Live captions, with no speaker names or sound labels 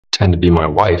pretend to be my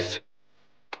wife,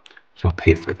 you'll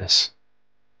pay for this.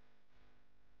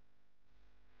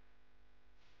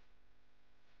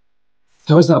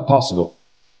 How is that possible?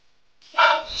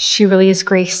 She really is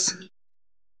Grace.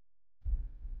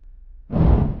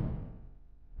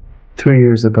 3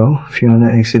 years ago,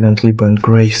 Fiona accidentally burned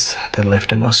Grace that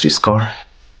left a nasty scar.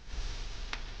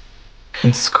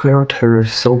 It scared her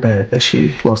so bad that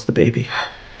she lost the baby.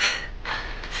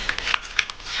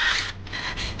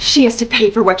 She has to pay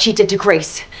for what she did to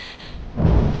Grace.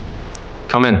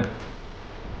 Come in.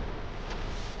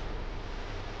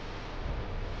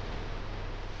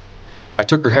 I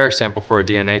took her hair sample for a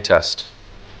DNA test.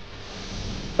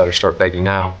 Better start begging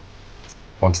now.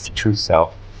 Once the truth's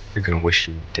out, you're gonna wish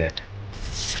you were dead.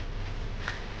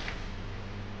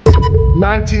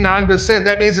 99%,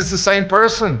 that means it's the same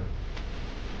person.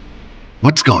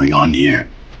 What's going on here?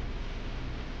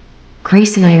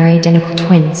 Grace and I are identical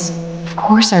twins. Of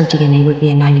course our DNA would be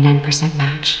a 99%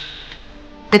 match.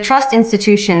 The trust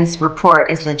institution's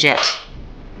report is legit.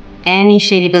 Any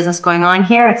shady business going on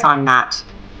here, it's on that.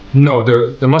 No,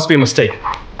 there must be a mistake.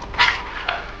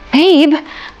 Babe,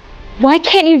 why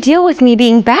can't you deal with me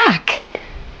being back?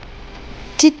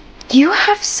 Did you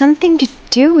have something to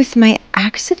do with my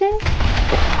accident?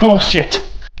 Bullshit!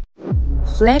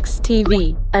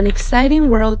 FlexTV, an exciting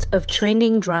world of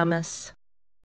trending dramas.